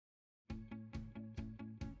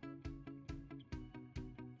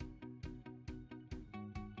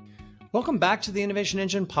Welcome back to the Innovation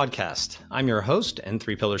Engine podcast. I'm your host and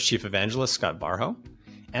Three Pillars Chief Evangelist, Scott Barho,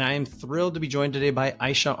 and I am thrilled to be joined today by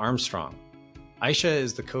Eisha Armstrong. Eisha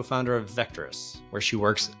is the co-founder of Vecteris, where she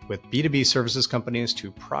works with B2B services companies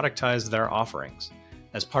to productize their offerings.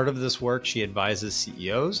 As part of this work, she advises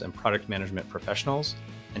CEOs and product management professionals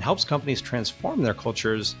and helps companies transform their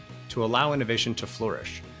cultures to allow innovation to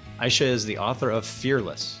flourish. Eisha is the author of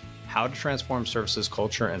Fearless: How to Transform Services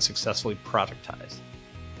Culture and Successfully Productize,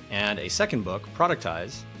 and a second book,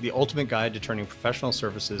 Productize, the ultimate guide to turning professional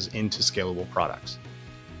services into scalable products.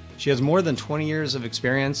 She has more than 20 years of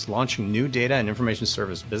experience launching new data and information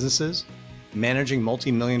service businesses, managing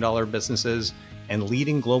multi-million-dollar businesses, and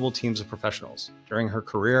leading global teams of professionals. During her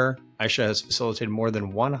career, Eisha has facilitated more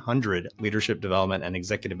than 100 leadership development and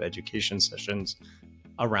executive education sessions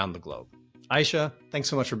around the globe. Eisha, thanks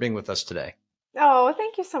so much for being with us today. Oh,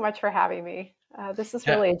 thank you so much for having me. This is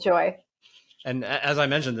really a joy. And as I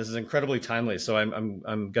mentioned, this is incredibly timely, so I'm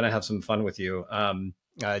going to have some fun with you,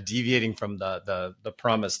 deviating from the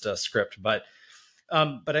promised script. But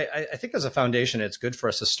I think as a foundation, it's good for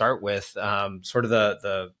us to start with sort of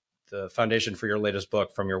the foundation for your latest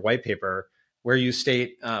book from your white paper, where you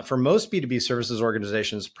state for most B2B services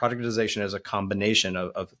organizations, productization is a combination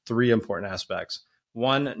of three important aspects: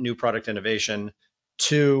 one, new product innovation;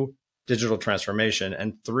 two, digital transformation;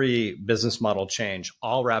 and three, business model change,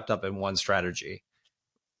 all wrapped up in one strategy,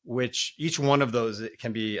 which each one of those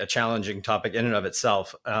can be a challenging topic in and of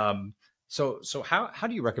itself. So how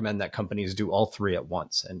do you recommend that companies do all three at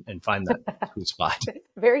once and find that sweet spot?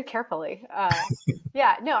 Very carefully.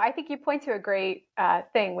 I think you point to a great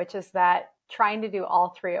thing, which is that trying to do all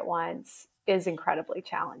three at once is incredibly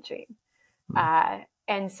challenging.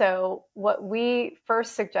 And so what we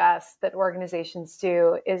first suggest that organizations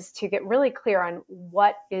do is to get really clear on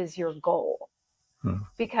what is your goal.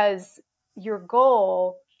 Because your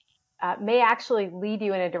goal may actually lead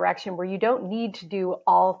you in a direction where you don't need to do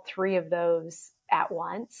all three of those at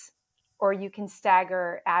once, or you can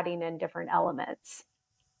stagger adding in different elements.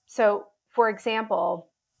 So, for example,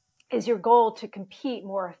 is your goal to compete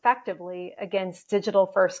more effectively against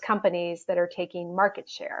digital-first companies that are taking market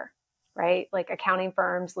share? Right? Like accounting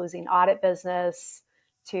firms losing audit business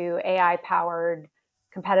to AI-powered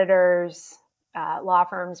competitors, law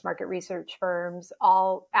firms, market research firms,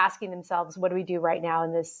 all asking themselves, what do we do right now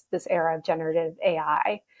in this era of generative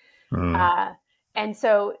AI? And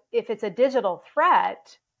so if it's a digital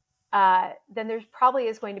threat, then there's probably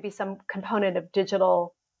is going to be some component of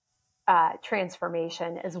digital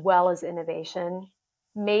transformation as well as innovation,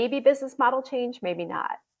 maybe business model change, maybe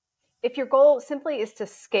not. If your goal simply is to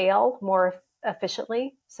scale more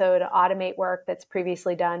efficiently, so to automate work that's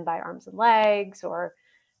previously done by arms and legs, or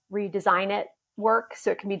redesign it work so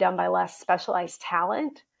it can be done by less specialized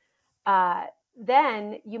talent,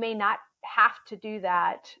 then you may not have to do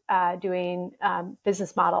that doing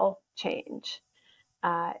business model change.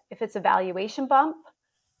 If it's a valuation bump,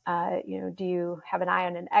 do you have an eye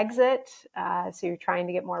on an exit? So you're trying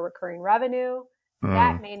to get more recurring revenue.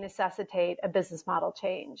 That may necessitate a business model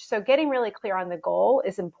change. So getting really clear on the goal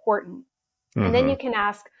is important. And then you can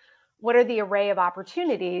ask, what are the array of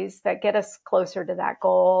opportunities that get us closer to that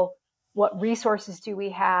goal? What resources do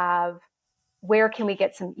we have? Where can we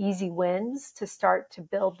get some easy wins to start to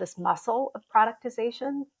build this muscle of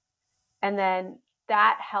productization? And then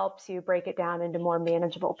that helps you break it down into more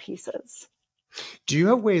manageable pieces. Do you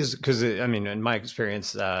have ways, because I mean, in my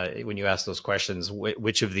experience, when you ask those questions,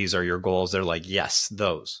 which of these are your goals? They're like, yes,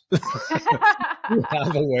 those. You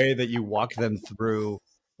have a way that you walk them through,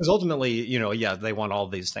 because ultimately, they want all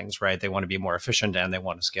these things, right? They want to be more efficient and they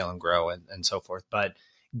want to scale and grow and so forth. But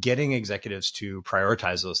getting executives to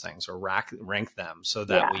prioritize those things or rank them so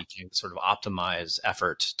that we can sort of optimize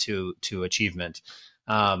effort to achievement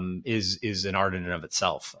is an art in and of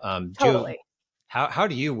itself. Totally. How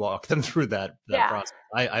do you walk them through that process?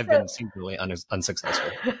 I've been singularly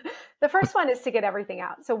unsuccessful. The first one is to get everything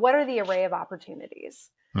out. So what are the array of opportunities?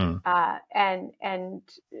 And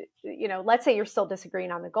let's say you're still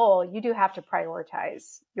disagreeing on the goal. You do have to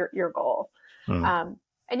prioritize your goal. And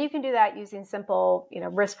you can do that using simple,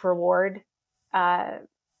 risk reward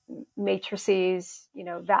matrices,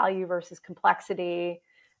 value versus complexity,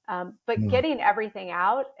 but getting everything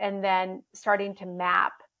out and then starting to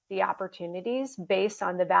map the opportunities based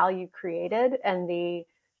on the value created and the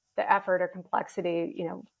effort or complexity,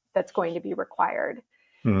 that's going to be required.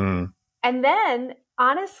 And then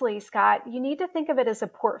honestly, Scott, you need to think of it as a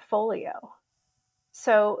portfolio.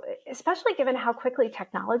 So especially given how quickly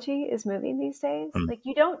technology is moving these days, like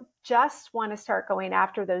you don't just want to start going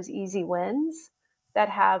after those easy wins that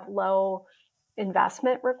have low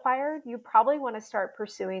investment required, you probably want to start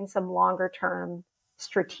pursuing some longer term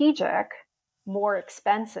strategic, more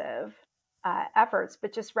expensive efforts,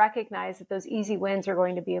 but just recognize that those easy wins are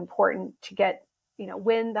going to be important to get,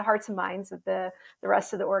 win the hearts and minds of the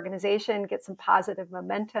rest of the organization, get some positive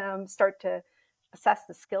momentum, start to assess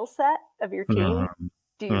the skill set of your team.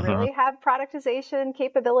 Do you really have productization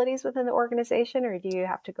capabilities within the organization, or do you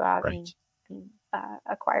have to go out and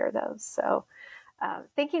acquire those? So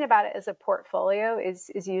thinking about it as a portfolio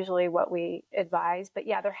is usually what we advise. But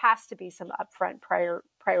yeah, there has to be some upfront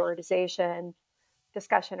prioritization,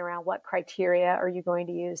 discussion around what criteria are you going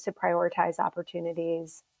to use to prioritize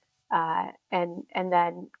opportunities, and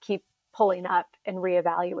then keep pulling up and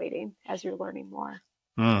reevaluating as you're learning more.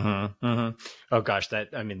 Oh gosh,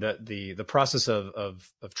 the process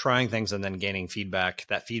of trying things and then gaining feedback,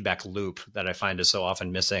 that feedback loop that I find is so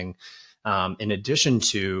often missing. In addition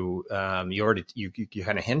to, you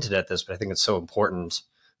kind of hinted at this, but I think it's so important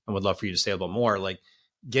and would love for you to say a little more, like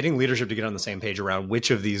getting leadership to get on the same page around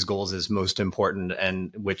which of these goals is most important,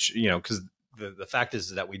 and which, because the fact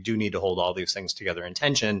is that we do need to hold all these things together in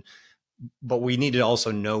tension, but we need to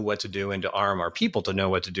also know what to do and to arm our people to know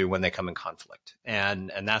what to do when they come in conflict.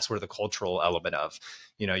 And that's where the cultural element of,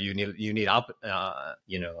 you need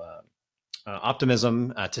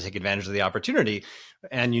optimism to take advantage of the opportunity,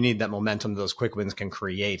 and you need that momentum those quick wins can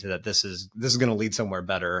create, that this is going to lead somewhere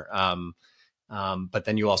better. But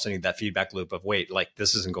then you also need that feedback loop of, wait, like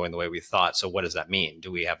this isn't going the way we thought. So what does that mean? Do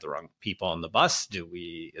we have the wrong people on the bus?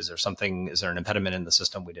 Is there an impediment in the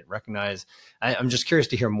system we didn't recognize? I'm just curious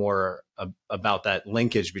to hear more about that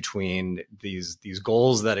linkage between these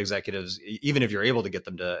goals that executives, even if you're able to get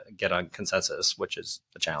them to get on consensus, which is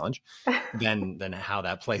a challenge, then how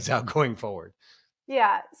that plays out going forward.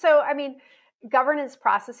 Yeah. So, governance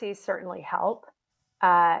processes certainly help.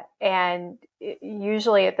 And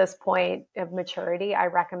usually at this point of maturity, I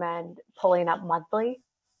recommend pulling up monthly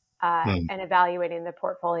and evaluating the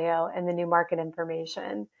portfolio and the new market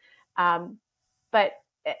information. But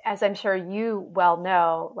as I'm sure you well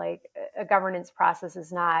know, like a governance process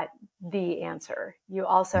is not the answer. You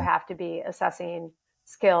also have to be assessing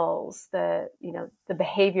skills, the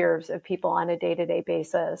behaviors of people on a day-to-day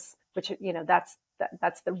basis, which,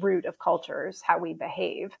 that's the root of cultures, how we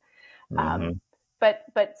behave.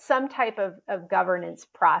 But some type of governance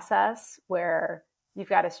process where you've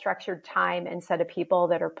got a structured time and set of people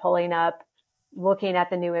that are pulling up, looking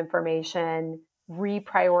at the new information,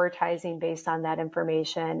 reprioritizing based on that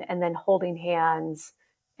information, and then holding hands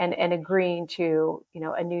and agreeing to,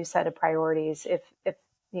 a new set of priorities if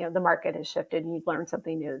the market has shifted and you've learned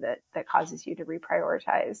something new that causes you to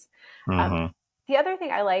reprioritize. The other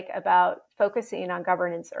thing I like about focusing on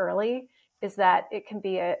governance early is that it can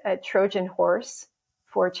be a Trojan horse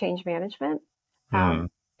for change management,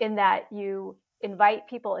 in that you invite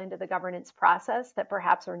people into the governance process that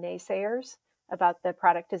perhaps are naysayers about the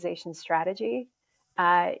productization strategy.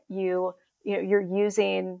 You're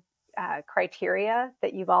using criteria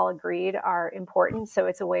that you've all agreed are important. So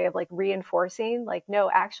it's a way of like reinforcing, like, no,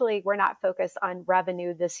 actually, we're not focused on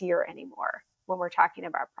revenue this year anymore when we're talking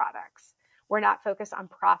about products. We're not focused on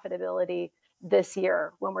profitability this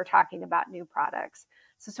year when we're talking about new products.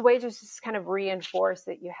 So it's a way to just kind of reinforce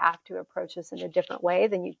that you have to approach this in a different way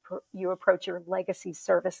than you approach your legacy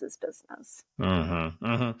services business.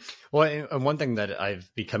 Well, and one thing that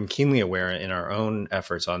I've become keenly aware in our own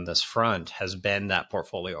efforts on this front has been that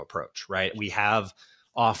portfolio approach, right? We have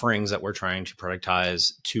offerings that we're trying to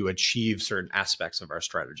productize to achieve certain aspects of our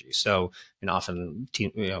strategy. So, often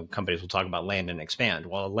companies will talk about land and expand.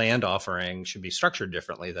 Well, a land offering should be structured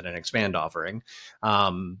differently than an expand offering,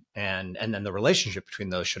 and then the relationship between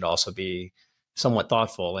those should also be somewhat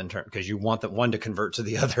thoughtful in terms, because you want that one to convert to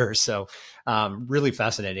the other. So, really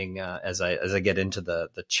fascinating as I get into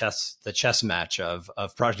the chess match of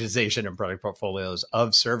productization and product portfolios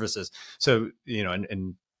of services. So,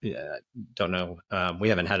 don't know. We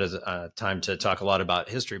haven't had time to talk a lot about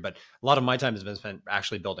history, but a lot of my time has been spent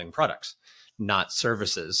actually building products, not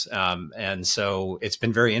services. And so it's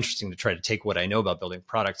been very interesting to try to take what I know about building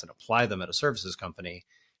products and apply them at a services company.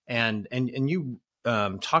 And you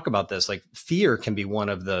talk about this, like fear can be one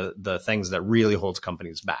of the things that really holds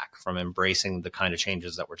companies back from embracing the kind of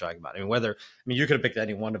changes that we're talking about. You could have picked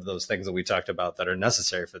any one of those things that we talked about that are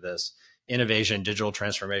necessary for this. Innovation, digital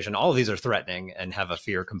transformation, all of these are threatening and have a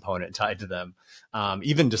fear component tied to them.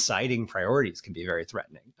 Even deciding priorities can be very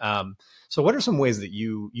threatening. So what are some ways that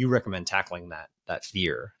you recommend tackling that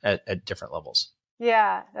fear at different levels?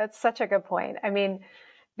 Yeah, that's such a good point.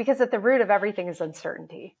 Because at the root of everything is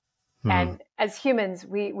uncertainty. And as humans,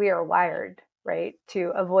 we are wired right?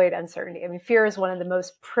 To avoid uncertainty. I mean, fear is one of the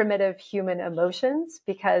most primitive human emotions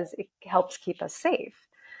because it helps keep us safe.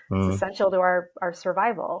 It's essential to our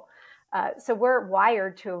survival. So we're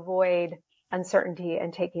wired to avoid uncertainty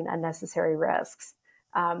and taking unnecessary risks.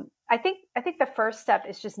 I think the first step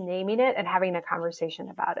is just naming it and having a conversation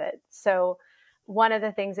about it. So one of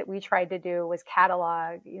the things that we tried to do was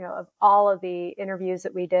catalog, of all of the interviews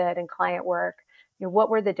that we did and client work, what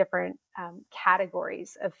were the different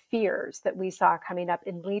categories of fears that we saw coming up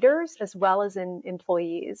in leaders as well as in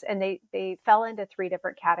employees. And they fell into three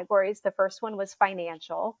different categories. The first one was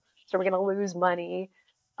financial. So we're going to lose money.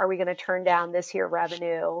 Are we going to turn down this year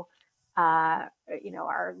revenue?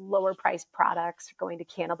 Our lower priced products are going to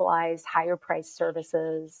cannibalize higher priced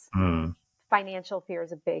services. Financial fear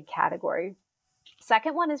is a big category.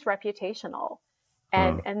 Second one is reputational.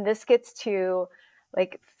 And this gets to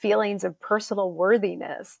like feelings of personal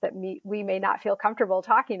worthiness that we may not feel comfortable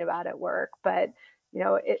talking about at work, but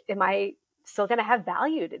am I still going to have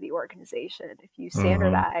value to the organization if you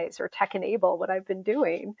standardize or tech enable what I've been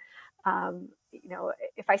doing?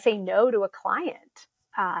 If I say no to a client,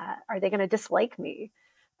 are they going to dislike me?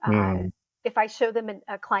 If I show them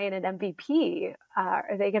a client an MVP,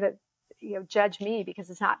 are they going to judge me because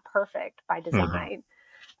it's not perfect by design?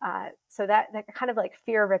 So that kind of like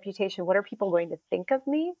fear of reputation. What are people going to think of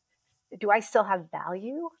me? Do I still have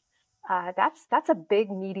value? That's a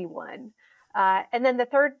big meaty one. And then the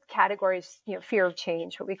third category is fear of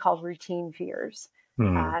change, what we call routine fears.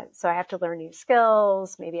 So I have to learn new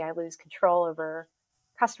skills. Maybe I lose control over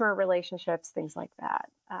customer relationships, things like that.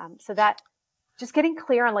 So that just getting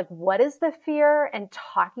clear on like what is the fear and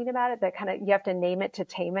talking about it, that kind of you have to name it to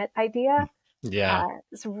tame it idea. Yeah.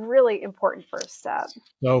 It's a really important first step.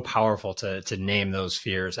 So powerful to name those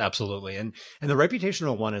fears. Absolutely. And the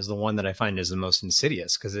reputational one is the one that I find is the most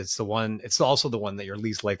insidious because it's also the one that you're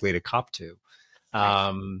least likely to cop to.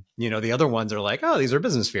 The other ones are like, oh, these are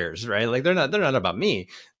business fears, right? Like they're not about me.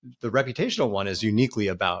 The reputational one is uniquely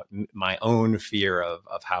about my own fear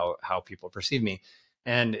of how people perceive me.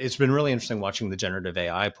 And it's been really interesting watching the generative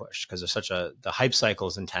AI push because the hype cycle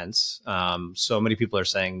is intense. So many people are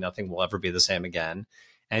saying nothing will ever be the same again.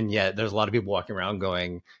 And yet there's a lot of people walking around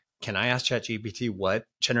going, can I ask ChatGPT what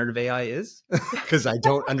generative AI is? Because I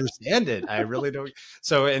don't understand it. I really don't.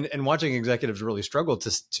 So, and watching executives really struggle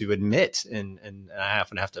to admit, and I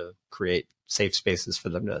often have to create safe spaces for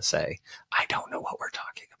them to say, I don't know what we're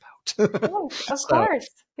talking about. Yes, of course.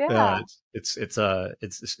 Yeah. It's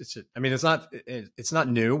not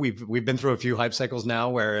new. We've been through a few hype cycles now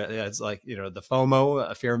where it's like, the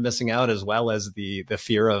FOMO, a fear of missing out, as well as the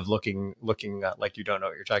fear of looking like you don't know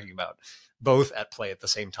what you're talking about, both at play at the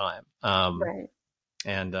same time. Right.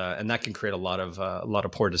 And that can create a lot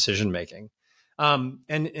of poor decision making.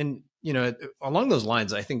 And along those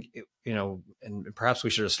lines, I think, and perhaps we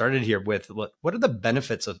should have started here with what are the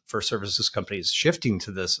benefits for services companies shifting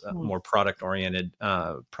to this more product-oriented,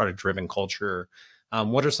 product-driven culture?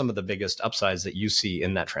 What are some of the biggest upsides that you see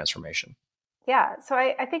in that transformation? Yeah. So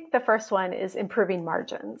I think the first one is improving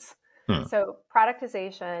margins. So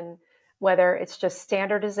productization, whether it's just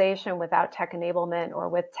standardization without tech enablement or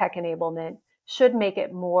with tech enablement, should make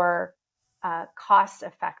it more cost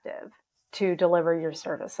effective to deliver your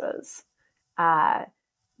services.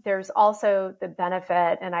 There's also the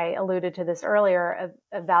benefit, and I alluded to this earlier, of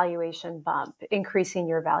a valuation bump, increasing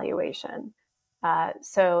your valuation.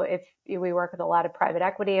 So if we work with a lot of private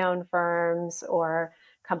equity owned firms or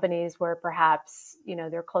companies where perhaps,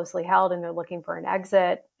 they're closely held and they're looking for an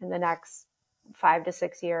exit in the next 5 to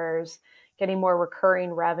 6 years, getting more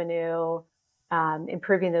recurring revenue,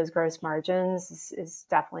 improving those gross margins is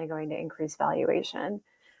definitely going to increase valuation.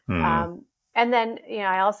 And then,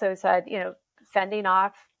 I also said, fending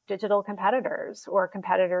off digital competitors or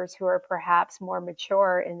competitors who are perhaps more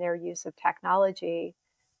mature in their use of technology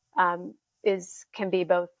can be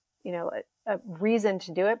both, a reason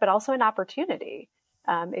to do it, but also an opportunity.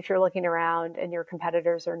 If you're looking around and your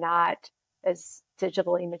competitors are not as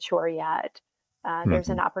digitally mature yet, there's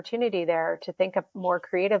an opportunity there to think of more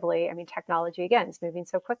creatively. I mean, technology, again, is moving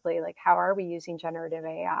so quickly. Like, how are we using generative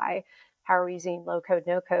AI? How are we using low code,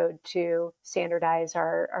 no code to standardize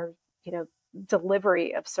our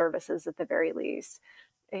delivery of services at the very least?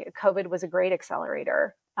 COVID was a great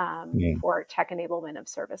accelerator for tech enablement of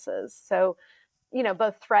services. So,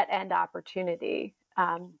 both threat and opportunity.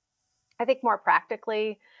 I think more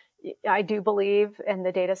practically, I do believe, and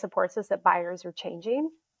the data supports this, that buyers are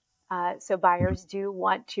changing. So buyers do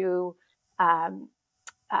want to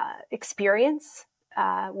experience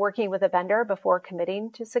working with a vendor before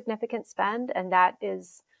committing to significant spend. And that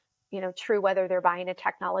is, true whether they're buying a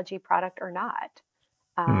technology product or not.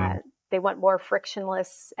 They want more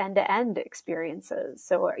frictionless end-to-end experiences.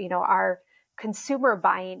 So, our consumer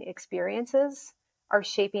buying experiences are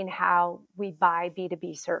shaping how we buy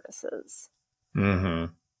B2B services. Mm-hmm.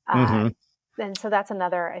 Uh, Mm-hmm. and so that's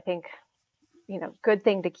another, I think, good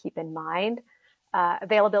thing to keep in mind.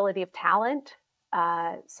 Availability of talent.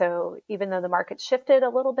 So even though the market shifted a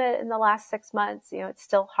little bit in the last 6 months, it's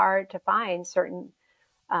still hard to find certain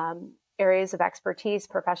areas of expertise,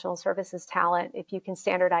 professional services talent. If you can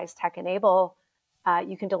standardize tech enable,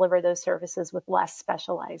 you can deliver those services with less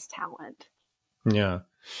specialized talent. Yeah.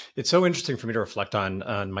 It's so interesting for me to reflect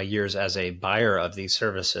on my years as a buyer of these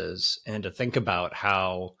services and to think about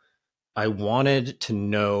how I wanted to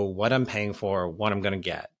know what I'm paying for, what I'm going to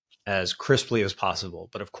get as crisply as possible.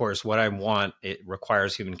 But of course, what I want, it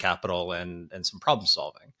requires human capital and some problem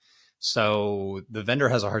solving. So the vendor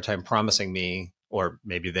has a hard time promising me, or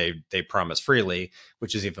maybe they promise freely,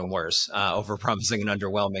 which is even worse. Over promising and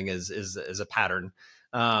underwhelming is a pattern.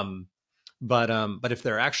 Um, but if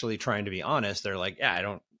they're actually trying to be honest, they're like, yeah, I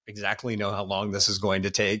don't exactly know how long this is going to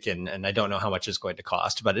take, and I don't know how much it's going to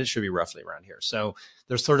cost, but it should be roughly around here. So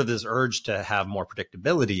there's sort of this urge to have more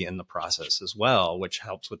predictability in the process as well, which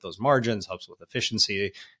helps with those margins, helps with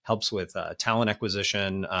efficiency, helps with talent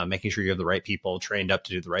acquisition, making sure you have the right people trained up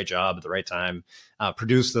to do the right job at the right time,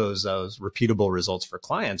 produce those repeatable results for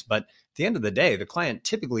clients. But at the end of the day, the client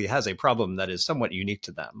typically has a problem that is somewhat unique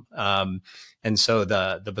to them. And so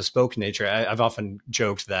the bespoke nature, I've often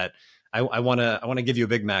joked that I want to give you a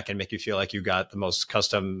Big Mac and make you feel like you got the most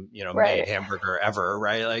custom, made hamburger ever,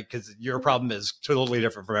 right? Like, because your problem is totally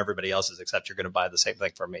different from everybody else's, except you're going to buy the same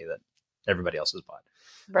thing from me that everybody else has bought.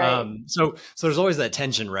 Right. So there's always that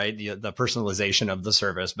tension, right? The personalization of the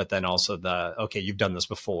service, but then also okay, you've done this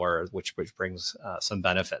before, which brings some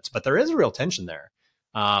benefits. But there is a real tension there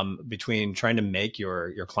between trying to make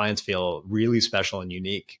your clients feel really special and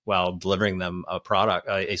unique while delivering them a product,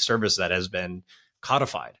 a service that has been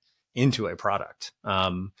codified into a product. I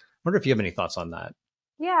wonder if you have any thoughts on that.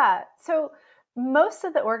 Yeah. So most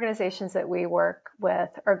of the organizations that we work with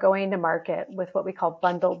are going to market with what we call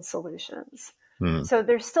bundled solutions. So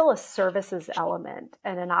there's still a services element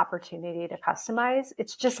and an opportunity to customize.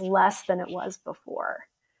 It's just less than it was before.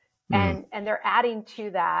 And they're adding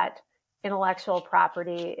to that intellectual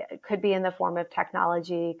property. It could be in the form of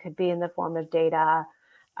technology, could be in the form of data,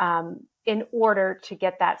 in order to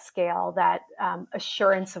get that scale, that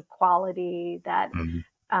assurance of quality, that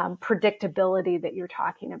predictability that you're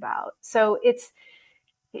talking about. So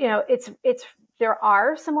there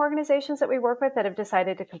are some organizations that we work with that have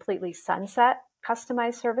decided to completely sunset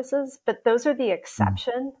customized services, but those are the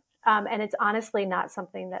exception. And it's honestly not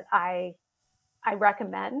something that I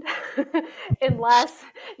recommend unless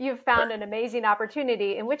you've found an amazing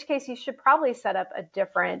opportunity, in which case you should probably set up a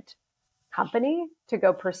different company to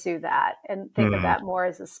go pursue that and think of that more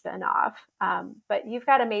as a spinoff. But you've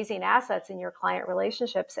got amazing assets in your client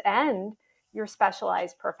relationships and your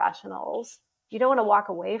specialized professionals. You don't want to walk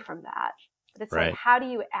away from that. But it's like, how do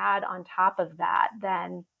you add on top of that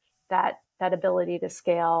then that ability to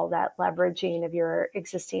scale, that leveraging of your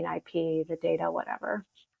existing IP, the data, whatever.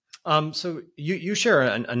 So you share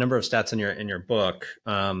a number of stats in your book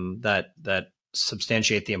that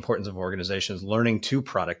substantiate the importance of organizations learning to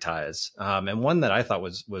productize. And one that I thought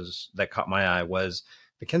was that caught my eye was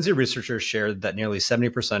McKinsey researchers shared that nearly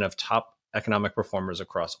 70% of top economic performers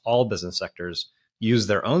across all business sectors use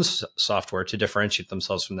their own software to differentiate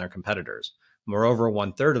themselves from their competitors. Moreover,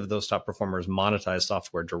 1/3 of those top performers monetize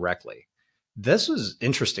software directly. This was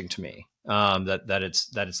interesting to me, that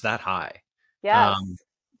it's that high. Yes.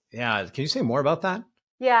 Yeah. Can you say more about that?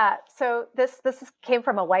 Yeah. So this came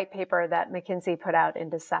from a white paper that McKinsey put out in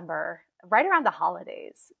December, right around the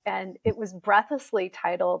holidays, and it was breathlessly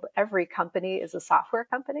titled "Every Company is a Software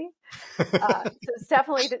Company." So it's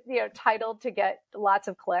definitely titled to get lots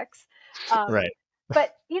of clicks. Right.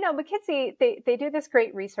 But McKinsey they do this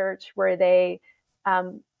great research where they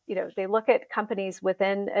they look at companies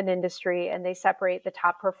within an industry and they separate the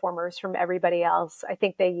top performers from everybody else. I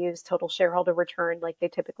think they use total shareholder return like they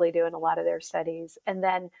typically do in a lot of their studies, and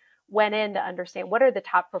then went in to understand what are the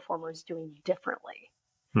top performers doing differently.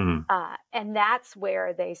 And that's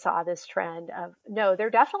where they saw this trend of, no, they're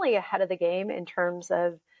definitely ahead of the game in terms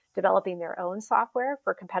of developing their own software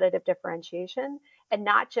for competitive differentiation, and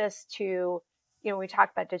not just to, when we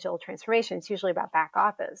talk about digital transformation, it's usually about back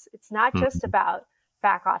office. It's not just about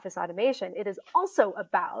back office automation. It is also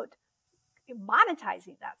about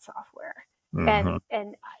monetizing that software.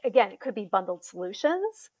 And again, it could be bundled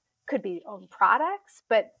solutions, could be own products,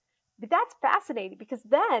 but that's fascinating because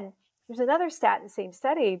then there's another stat in the same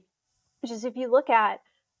study, which is if you look at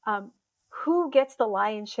who gets the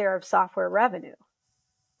lion's share of software revenue,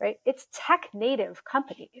 right? It's tech native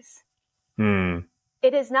companies.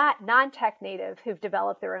 It is not non-tech native who've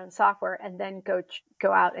developed their own software and then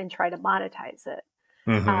go out and try to monetize it.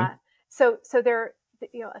 So they're,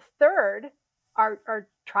 a third are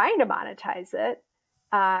trying to monetize it.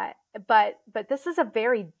 But this is a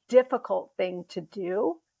very difficult thing to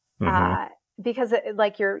do. Because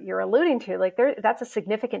like you're alluding to, like that's a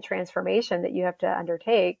significant transformation that you have to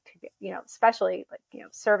undertake to, especially like,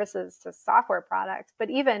 services to software products, but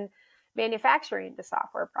even manufacturing to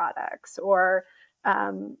software products, or,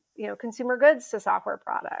 consumer goods to software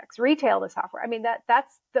products, retail to software. I mean,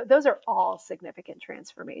 those are all significant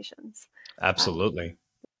transformations. Absolutely.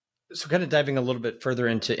 So kind of diving a little bit further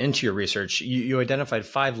into your research, you identified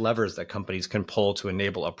 5 levers that companies can pull to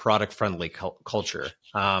enable a product-friendly culture.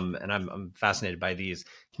 And I'm fascinated by these.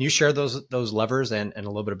 Can you share those levers and a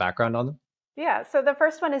little bit of background on them? Yeah. So the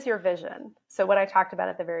first one is your vision. So what I talked about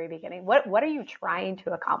at the very beginning, what are you trying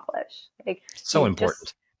to accomplish? Like, so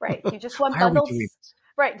important. Right. You just want bundled,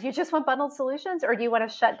 right. Do you just want bundled solutions, or do you want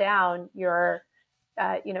to shut down your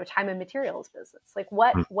time and materials business? Like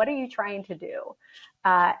what are you trying to do?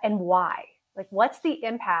 And why? Like, what's the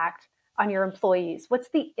impact on your employees? What's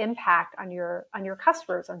the impact on your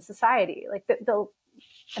customers, on society? Like the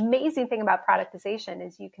amazing thing about productization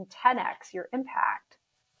is you can 10x your impact.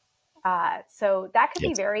 So that could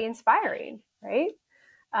be very inspiring, right?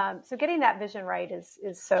 So getting that vision right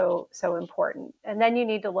is so important. And then you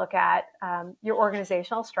need to look at your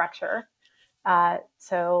organizational structure.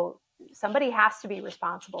 So somebody has to be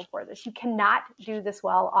responsible for this. You cannot do this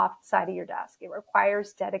well off the side of your desk. It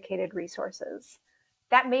requires dedicated resources.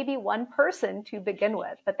 That may be one person to begin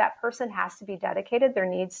with, but that person has to be dedicated. There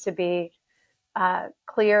needs to be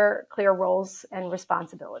clear roles and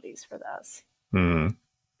responsibilities for this.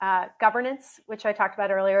 Governance, which I talked about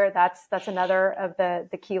earlier, that's another of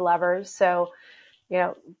the key levers. So,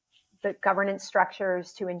 the governance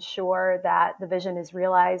structures to ensure that the vision is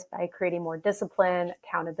realized by creating more discipline,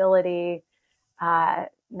 accountability,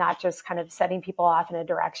 not just kind of setting people off in a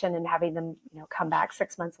direction and having them, come back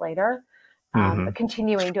 6 months later, but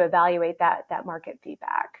continuing to evaluate that market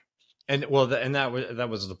feedback. And that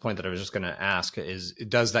was the point that I was just going to ask is,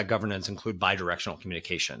 does that governance include bidirectional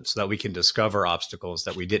communication so that we can discover obstacles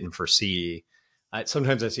that we didn't foresee?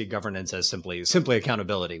 Sometimes I see governance as simply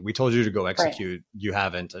accountability. We told you to go execute, you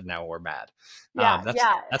haven't, and now we're bad.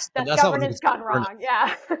 That's governance gone wrong.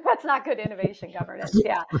 Yeah, that's not good innovation governance.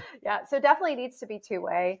 Yeah. So definitely needs to be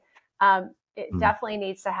two-way. It definitely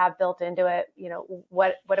needs to have built into it,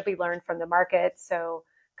 what have we learned from the market? So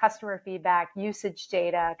customer feedback, usage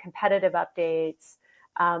data, competitive updates.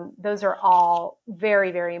 Those are all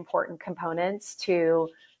very, very important components to,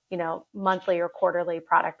 monthly or quarterly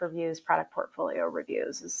product reviews. Product portfolio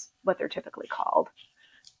reviews is what they're typically called.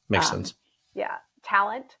 Makes sense. Yeah.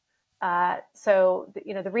 Talent. So,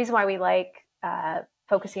 the reason why we like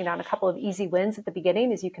focusing on a couple of easy wins at the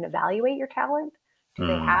beginning is you can evaluate your talent. Do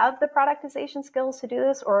they have the productization skills to do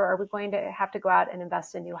this, or are we going to have to go out and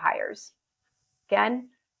invest in new hires? Again,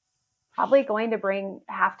 probably going to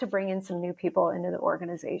have to bring in some new people into the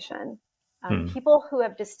organization. People who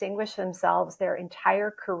have distinguished themselves their entire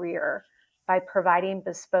career by providing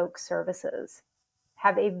bespoke services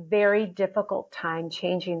have a very difficult time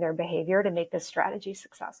changing their behavior to make this strategy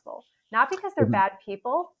successful. Not because they're bad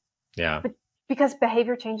people, but because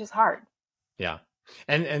behavior change is hard. Yeah.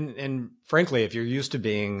 And frankly, if you're used to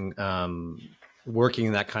being working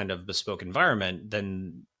in that kind of bespoke environment,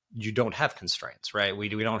 then you don't have constraints, right? We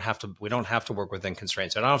don't have to work within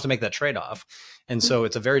constraints. I don't have to make that trade-off. And so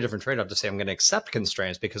it's a very different trade-off to say, I'm going to accept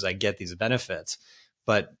constraints because I get these benefits.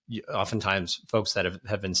 But oftentimes folks that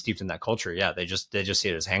have been steeped in that culture, they just see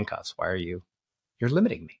it as handcuffs. Why are you're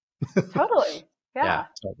limiting me? Totally. Yeah.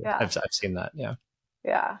 I've seen that. Yeah.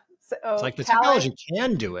 Yeah. So, it's like the technology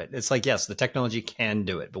can do it. It's like, yes, the technology can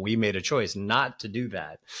do it, but we made a choice not to do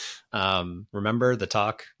that. Remember the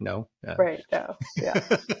talk? No. Right. No. Yeah.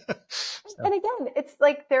 And again, it's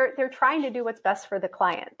like they're trying to do what's best for the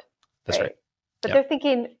client. That's right. But they're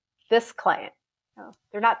thinking this client. No,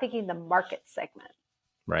 they're not thinking the market segment.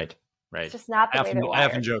 Right. It's just not the way they're wired. I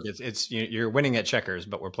often joke it's you're winning at checkers,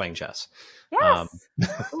 but we're playing chess. Yes.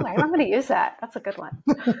 I'm going to use that. That's a good one.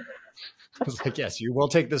 It's like, yes, you will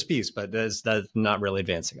take this piece, but that's not really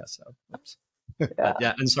advancing us. So, oops.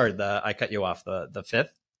 And sorry, I cut you off. The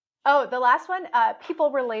fifth. Oh, the last one,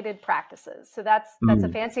 people-related practices. So that's a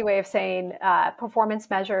fancy way of saying performance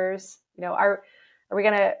measures. Are we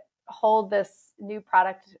going to hold this new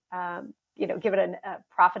product? Give it a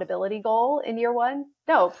profitability goal in year one?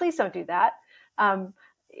 No, please don't do that.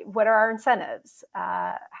 what are our incentives?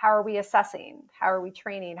 How are we assessing? How are we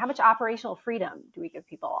training? How much operational freedom do we give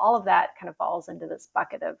people? All of that kind of falls into this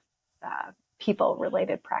bucket of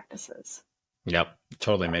people-related practices. Yep,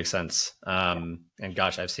 totally makes sense. And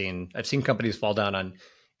gosh, I've seen companies fall down on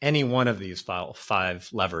any one of these five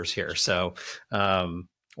levers here. So,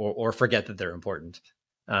 or forget that they're important.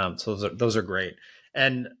 So those are great.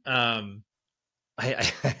 And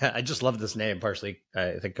I just love this name, partially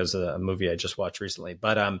I think because of a movie I just watched recently.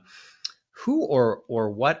 But who or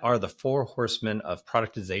what are the four horsemen of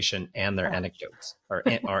productization and their anecdotes or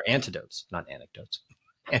antidotes, not anecdotes?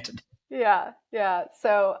 Antidotes. Yeah.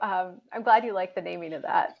 So I'm glad you like the naming of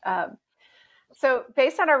that. So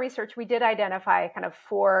based on our research, we did identify kind of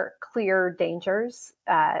four clear dangers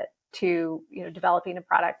to developing a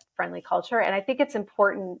product-friendly culture, and I think it's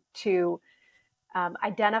important to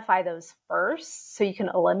identify those first so you can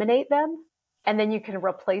eliminate them, and then you can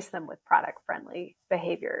replace them with product-friendly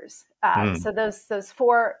behaviors. So those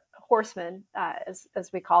four horsemen, as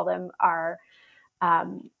we call them, are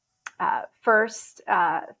first,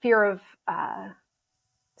 fear of,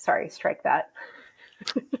 sorry, strike that.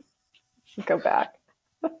 Go back.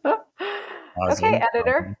 Okay,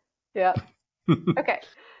 editor. Yeah. Okay.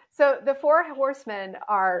 So the four horsemen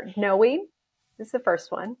are knowing, this is the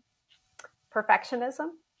first one. Perfectionism,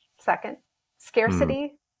 second.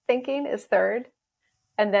 Scarcity thinking is third.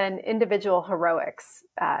 And then individual heroics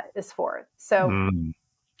is fourth. So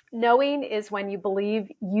knowing is when you believe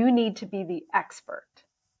you need to be the expert.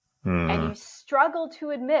 And you struggle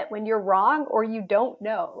to admit when you're wrong or you don't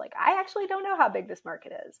know. Like, I actually don't know how big this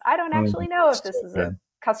market is. I don't actually know if this is a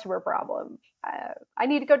customer problem. I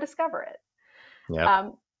need to go discover it.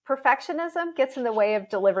 Yep. Perfectionism gets in the way of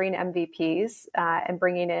delivering MVPs and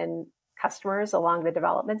bringing in customers along the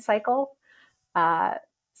development cycle.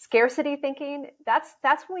 Scarcity thinking, that's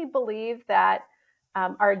when we believe that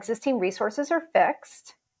our existing resources are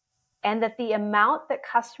fixed and that the amount that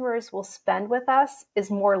customers will spend with us is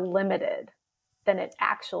more limited than it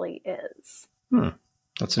actually is.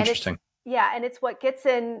 That's interesting. And it's what gets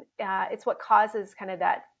in, it's what causes kind of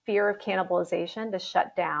that fear of cannibalization to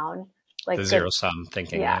shut down. Like the zero sum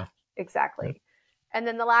thinking. Yeah, exactly. Yeah. And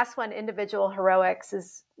then the last one, individual heroics,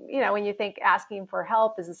 is, when you think asking for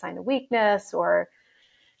help is a sign of weakness, or,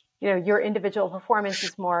 your individual performance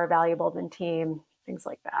is more valuable than team, things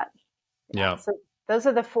like that. Yeah. So those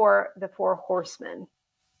are the four horsemen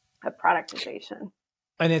of productization.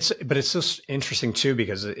 And it's just interesting too,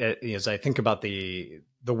 because as I think about the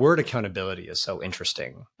word accountability is so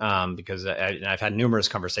interesting, because I've had numerous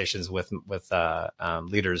conversations with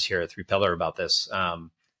leaders here at Three Pillar about this.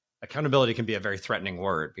 Accountability can be a very threatening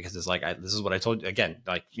word, because it's like, this is what I told you. Again,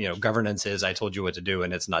 like, governance is, I told you what to do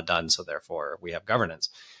and it's not done, so therefore we have governance.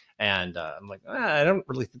 And I'm like, I don't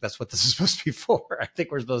really think that's what this is supposed to be for. I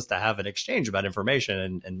think we're supposed to have an exchange about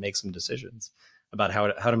information and make some decisions about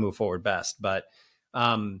how to move forward best. But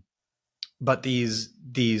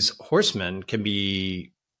these horsemen can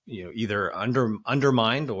be, either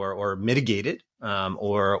undermined or mitigated,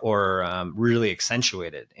 or really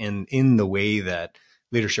accentuated in the way that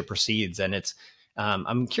leadership proceeds. And it's,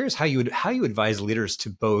 I'm curious how you advise leaders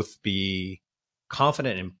to both be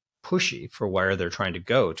confident and pushy for where they're trying to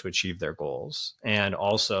go to achieve their goals, and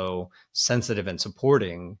also sensitive and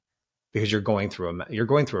supporting, because you're going through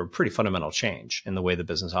a pretty fundamental change in the way the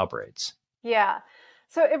business operates. Yeah.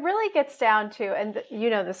 So it really gets down to, and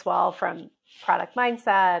you know this well from product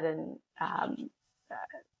mindset and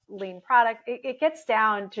lean product, it gets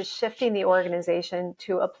down to shifting the organization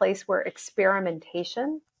to a place where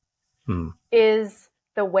experimentation is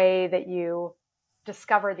the way that you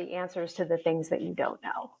discover the answers to the things that you don't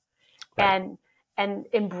know. Right. And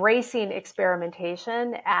embracing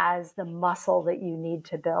experimentation as the muscle that you need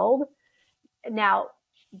to build. Now,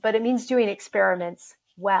 but it means doing experiments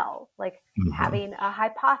well, like having a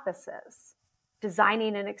hypothesis,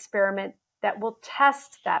 designing an experiment that will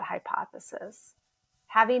test that hypothesis,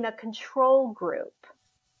 having a control group,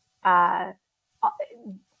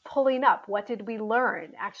 pulling up what did we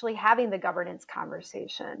learn, actually having the governance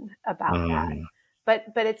conversation about that. But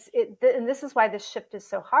and this is why this shift is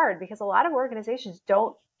so hard, because a lot of organizations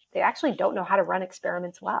actually don't know how to run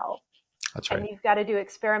experiments well. That's right. And you've got to do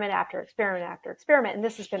experiment after experiment after experiment. And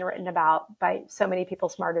this has been written about by so many people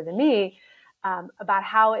smarter than me, about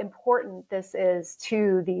how important this is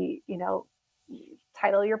to the,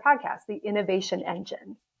 title of your podcast, the innovation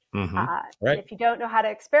engine. Right. If you don't know how to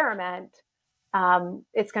experiment,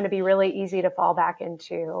 it's going to be really easy to fall back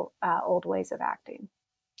into old ways of acting.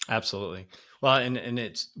 Absolutely. Well, and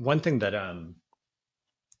it's one thing that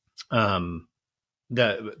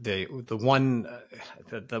The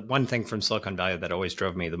one thing from Silicon Valley that always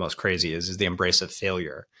drove me the most crazy is the embrace of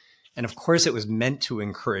failure. And of course it was meant to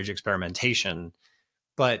encourage experimentation,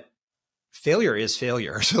 but failure is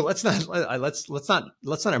failure. So let's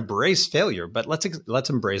not embrace failure, but let's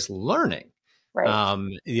embrace learning. Right.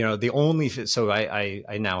 So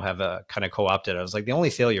I now have a kind of co-opted. I was like, the only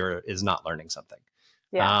failure is not learning something.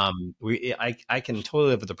 Yeah. I can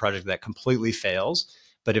totally live with a project that completely fails,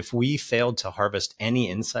 but if we failed to harvest any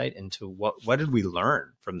insight into what did we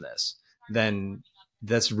learn from this, then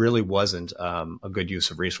this really wasn't a good use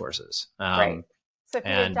of resources. Right. So if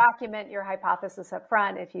you And document your hypothesis up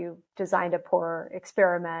front, if you designed a poor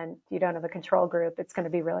experiment, you don't have a control group, it's going to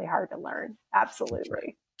be really hard to learn.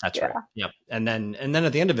 Absolutely. That's right. Yep. And then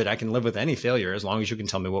at the end of it, I can live with any failure as long as you can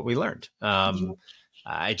tell me what we learned.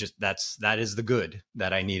 That is the good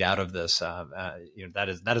that I need out of this. That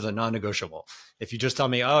is a non-negotiable. If you just tell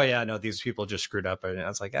me, oh yeah, no, these people just screwed up, and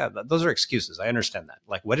it's like, yeah, those are excuses. I understand that.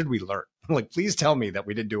 Like, what did we learn? Like, please tell me that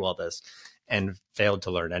we didn't do all this and failed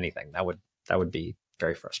to learn anything. That would be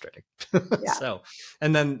very frustrating. Yeah. So,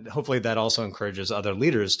 and then hopefully that also encourages other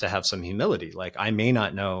leaders to have some humility. Like, I may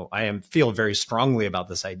not know, feel very strongly about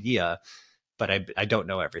this idea, but I don't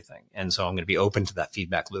know everything. And so I'm going to be open to that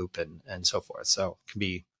feedback loop and so forth. So it can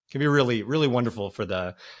be really, really wonderful for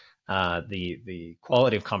the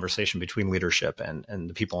quality of conversation between leadership and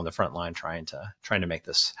the people on the front line trying to make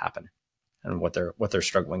this happen and what they're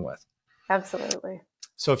struggling with. Absolutely.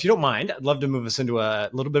 So if you don't mind, I'd love to move us into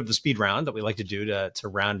a little bit of a speed round that we like to do to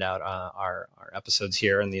round out our episodes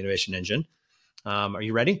here in the Innovation Engine. Are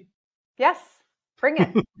you ready? Yes, bring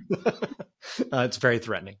it. It's very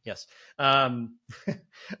threatening. Yes.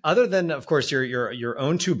 Other than, of course, your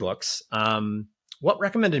own two books, what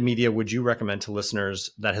recommended media would you recommend to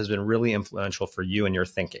listeners that has been really influential for you and your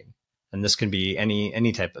thinking? And this can be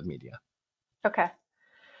any type of media. Okay.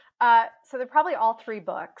 So they're probably all three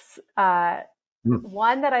books.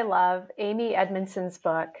 One that I love, Amy Edmondson's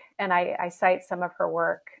book, and I cite some of her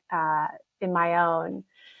work in my own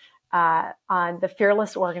on the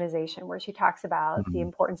fearless organization, where she talks about the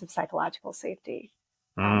importance of psychological safety.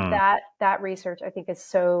 That research, I think, is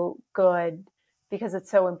so good because it's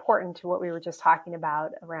so important to what we were just talking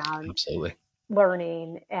about around Absolutely.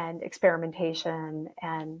 Learning and experimentation.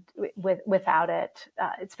 And without it,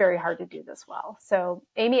 it's very hard to do this well. So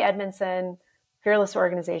Amy Edmondson, Fearless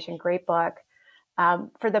Organization, great book.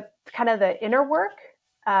 For the kind of the inner work,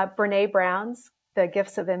 Brene Brown's The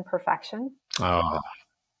Gifts of Imperfection. Oh,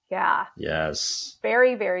 yeah. Yes.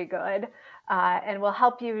 Very, very good. And will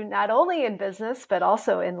help you not only in business, but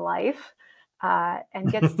also in life.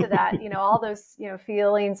 And gets to that, all those,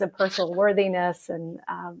 feelings of personal worthiness, and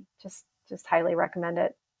just highly recommend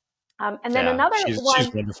it. And then another one. She's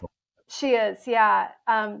wonderful. She is. Yeah.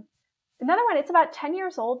 Another one, it's about 10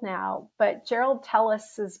 years old now, but Gerald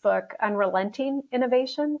Tellis's book, Unrelenting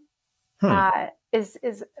Innovation,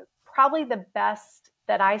 is probably the best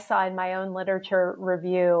that I saw in my own literature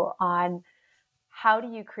review on how do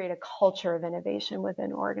you create a culture of innovation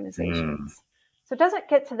within organizations. So it doesn't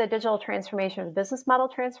get to the digital transformation or the business model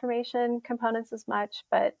transformation components as much,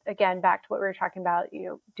 but again, back to what we were talking about,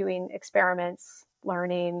 doing experiments,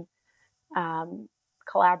 learning,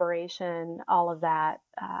 collaboration, all of that.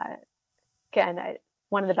 Again,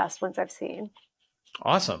 one of the best ones I've seen.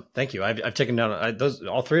 Awesome. Thank you. I've taken down those.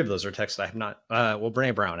 All three of those are texts I have not.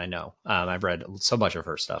 Brene Brown, I know. I've read so much of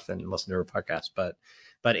her stuff and listened to her podcast, but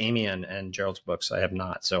Amy and Gerald's books I have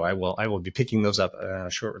not. So I will be picking those up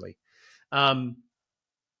shortly.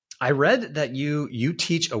 I read that you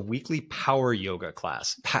teach a weekly power yoga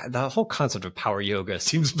class. The whole concept of power yoga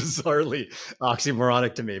seems bizarrely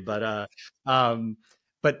oxymoronic to me, but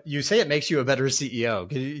you say it makes you a better CEO.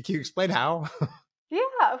 Can you explain how?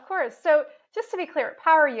 Yeah, of course. So just to be clear,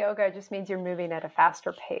 power yoga just means you're moving at a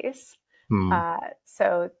faster pace.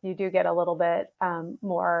 So you do get a little bit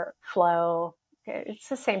more flow. It's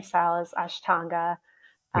the same style as Ashtanga.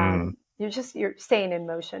 You're staying in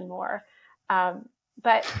motion more.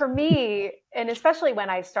 But for me, and especially when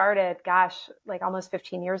I started, like almost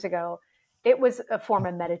 15 years ago, it was a form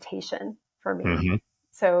of meditation for me.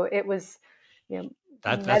 So it was,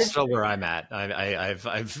 that's still where I'm at.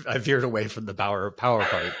 I've veered away from the power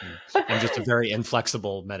part. I'm just a very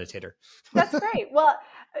inflexible meditator. That's great. Well,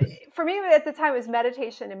 for me at the time it was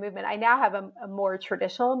meditation and movement. I now have a more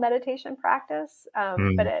traditional meditation practice,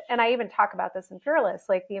 and I even talk about this in Fearless,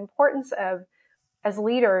 like the importance of, as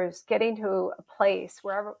leaders, getting to a place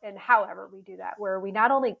wherever and however we do that, where we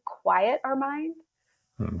not only quiet our mind,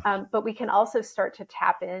 but we can also start to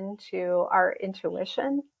tap into our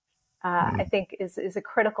intuition. I think is a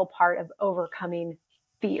critical part of overcoming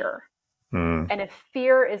fear. Mm. And if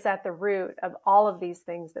fear is at the root of all of these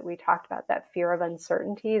things that we talked about, that fear of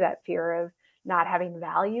uncertainty, that fear of not having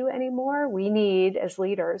value anymore, we need, as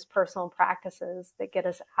leaders, personal practices that get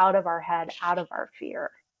us out of our head, out of our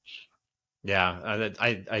fear. Yeah,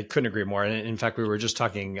 I couldn't agree more. And in fact, we were just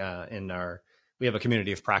talking we have a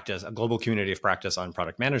community of practice, a global community of practice on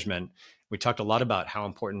product management. We talked a lot about how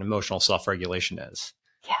important emotional self-regulation is.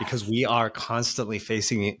 Yes. Because we are constantly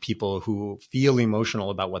facing people who feel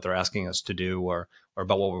emotional about what they're asking us to do, or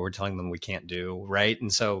about what we're telling them we can't do, right?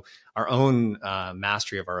 And so our own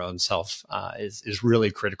mastery of our own self is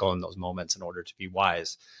really critical in those moments in order to be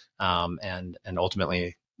wise, and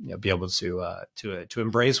ultimately, be able to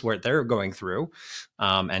embrace what they're going through,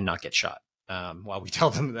 and not get shot. While we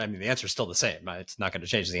tell them, I mean, the answer is still the same. It's not going to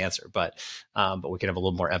change the answer, but we can have a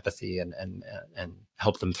little more empathy and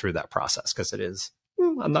help them through that process, because it is.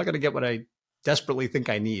 I'm not going to get what I desperately think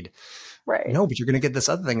I need. Right. No, but you're going to get this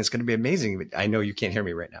other thing. It's going to be amazing. I know you can't hear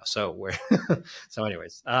me right now. So so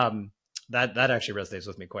anyways, that actually resonates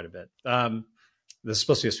with me quite a bit. This is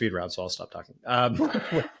supposed to be a speed round, so I'll stop talking. I'm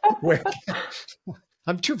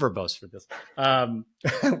too verbose for this.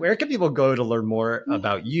 Where can people go to learn more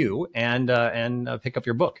about you and pick up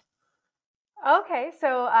your book? Okay,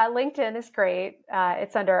 so LinkedIn is great.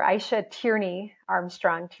 It's under Eisha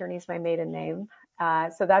Armstrong. Tierney's my maiden name.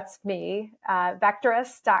 So that's me.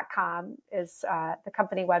 Vecteris.com is the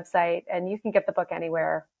company website, and you can get the book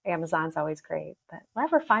anywhere. Amazon's always great, but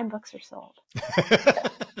wherever fine books are sold.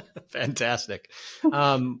 Fantastic.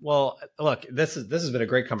 Well, look, this has been a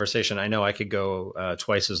great conversation. I know I could go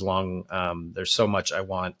twice as long. There's so much I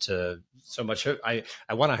want to. So much I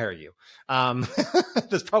want to hire you.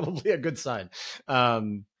 That's probably a good sign.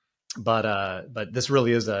 But this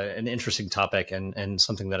really is an interesting topic, and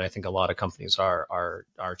something that I think a lot of companies are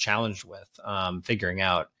challenged with figuring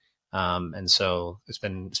out. And so it's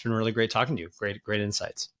been really great talking to you. Great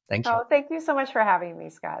insights. Thank you. Oh, thank you so much for having me,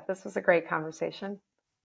 Scott. This was a great conversation.